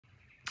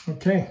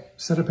Okay,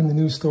 set up in the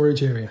new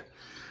storage area.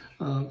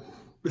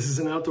 This is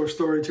an outdoor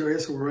storage area,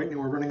 so right now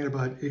we're running at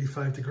about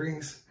 85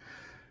 degrees.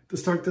 To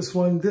start this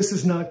one, this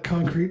is not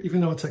concrete, even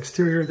though it's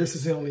exterior, this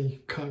is the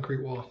only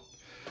concrete wall.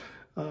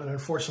 And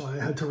unfortunately,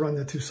 I had to run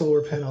the 2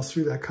 solar panels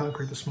through that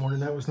concrete this morning.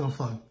 That was no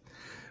fun.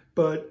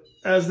 But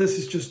as this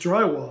is just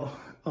drywall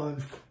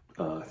on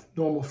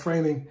normal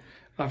framing,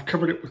 I've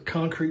covered it with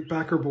concrete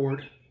backer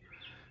board,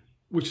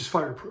 which is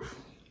fireproof.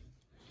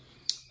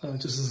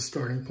 Just as a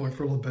starting point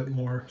for a little bit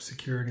more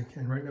security.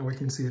 And right now we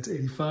can see it's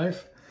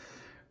 85.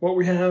 What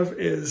we have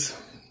is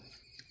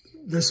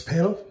this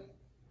panel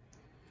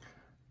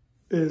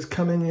is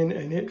coming in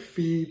and it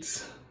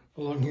feeds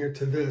along here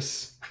to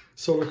this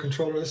solar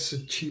controller. This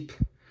is a cheap,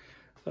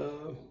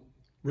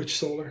 rich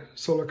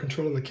solar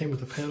controller that came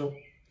with the panel.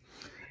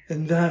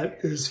 And that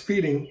is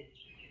feeding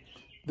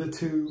the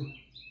 2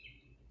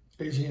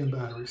 AGM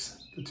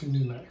batteries, the 2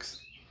 NewMax.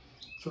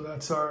 So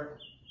that's our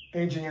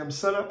AGM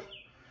setup.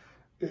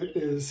 It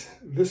is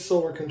this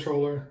solar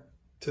controller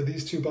to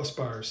these 2 bus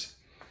bars,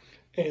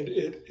 and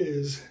it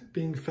is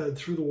being fed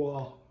through the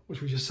wall, which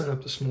we just set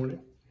up this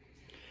morning.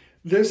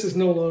 This is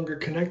no longer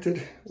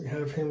connected. We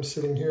have him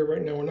sitting here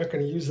right now. We're not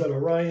going to use that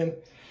Orion.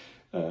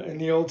 In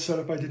the old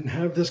setup, I didn't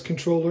have this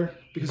controller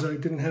because I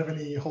didn't have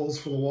any holes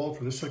for the wall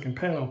for the second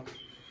panel.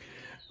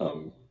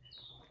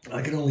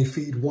 I could only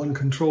feed 1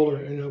 controller,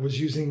 and I was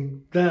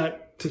using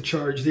that to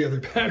charge the other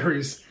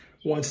batteries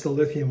once the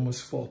lithium was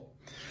full.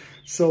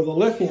 So the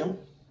lithium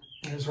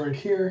is right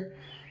here.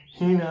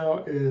 He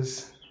now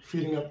is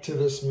feeding up to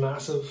this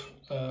massive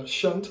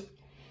shunt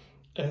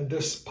and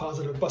this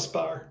positive bus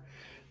bar,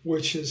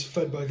 which is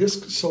fed by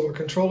this solar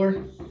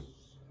controller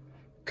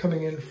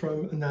coming in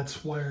from, and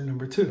that's wire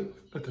number 2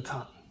 at the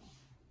top.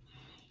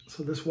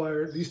 So this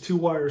wire, these 2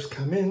 wires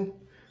come in,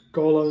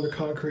 go along the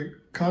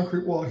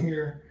concrete wall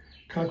here,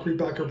 concrete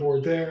backer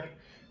board there,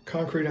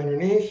 concrete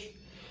underneath,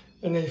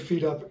 and they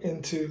feed up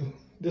into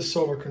this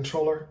solar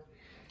controller,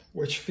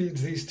 which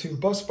feeds these 2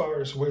 bus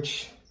bars,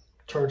 which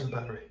charge the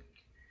battery.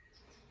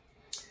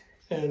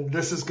 And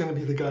this is going to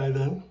be the guy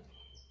then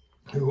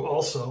who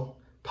also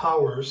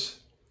powers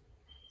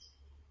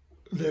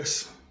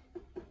this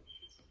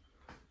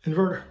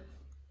inverter.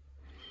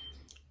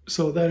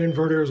 So that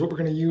inverter is what we're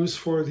going to use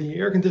for the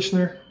air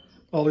conditioner.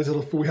 All these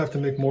little, we have to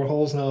make more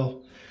holes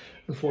now,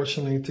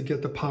 unfortunately, to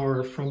get the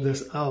power from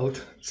this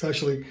out. It's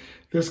actually,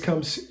 this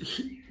comes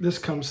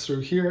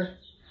through here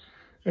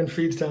and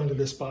feeds down to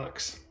this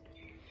box,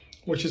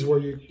 which is where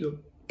you'll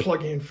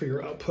plug in for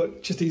your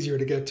output. Just easier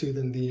to get to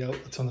than the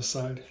outlets on the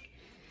side.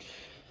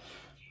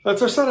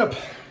 That's our setup.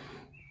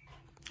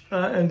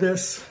 And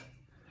this,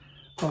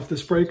 off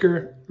this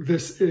breaker,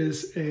 this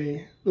is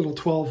a little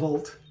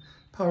 12-volt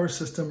power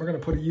system. We're going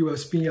to put a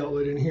USB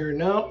outlet in here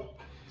now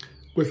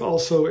with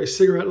also a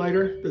cigarette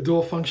lighter, the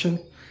dual function,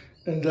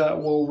 and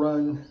that will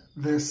run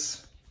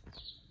this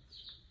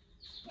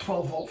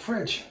 12-volt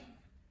fridge,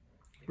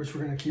 which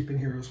we're going to keep in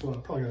here as well.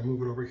 I'm probably going to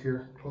move it over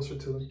here closer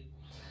to them.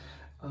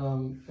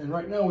 And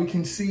right now we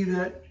can see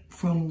that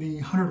from the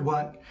 100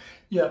 watt,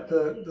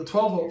 the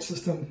 12 volt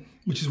system,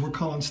 which is we're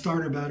calling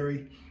starter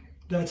battery,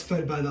 that's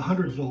fed by the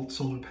 100 volt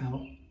solar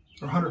panel,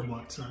 or 100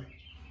 watt, sorry.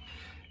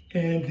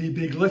 And the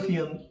big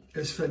lithium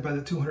is fed by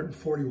the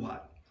 240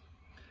 watt.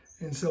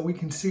 And so we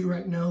can see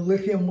right now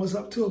lithium was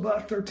up to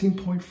about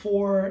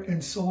 13.4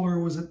 and solar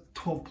was at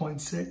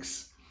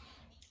 12.6.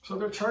 So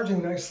they're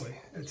charging nicely.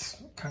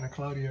 It's kind of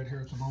cloudy out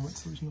here at the moment,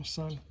 so there's no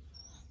sun.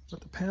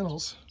 But the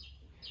panels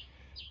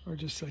are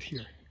just set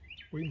here,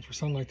 waiting for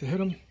sunlight to hit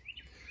them.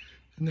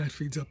 And that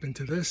feeds up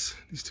into these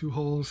 2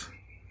 holes,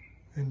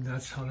 and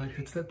that's how that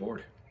hits that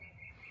board.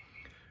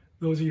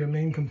 Those are your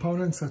main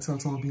components. That's how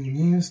it's all being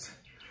used.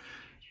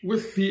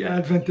 With the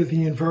advent of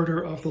the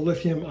inverter of the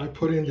lithium, I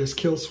put in this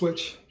kill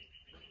switch,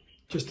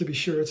 just to be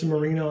sure it's a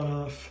marine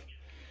on-off.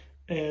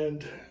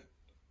 And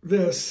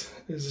this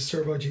is a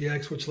Servo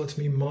GX, which lets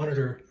me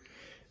monitor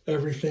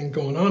everything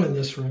going on in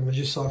this room. As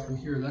you saw from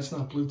here, that's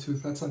not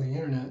Bluetooth, that's on the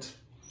internet.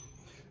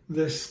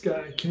 This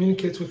guy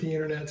communicates with the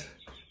internet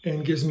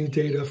and gives me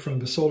data from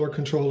the solar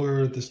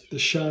controller, the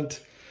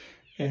shunt,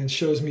 and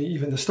shows me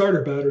even the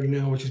starter battery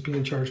now, which is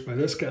being charged by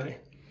this guy.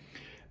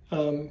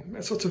 So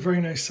it's a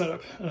very nice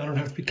setup. I don't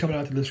have to be coming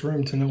out to this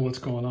room to know what's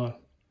going on.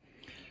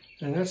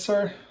 And that's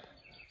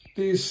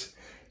these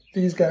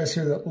guys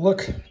here that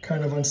look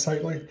kind of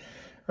unsightly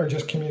are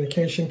just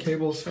communication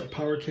cables, or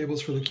power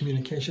cables for the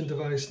communication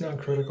device,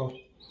 non-critical.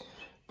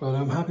 But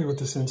I'm happy with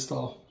this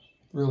install,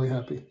 really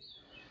happy.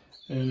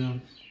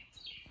 And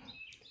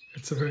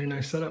it's a very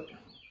nice setup.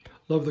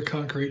 Love the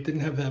concrete,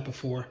 didn't have that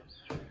before.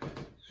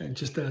 It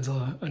just adds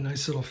a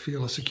nice little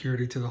feel of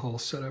security to the whole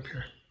setup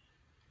here.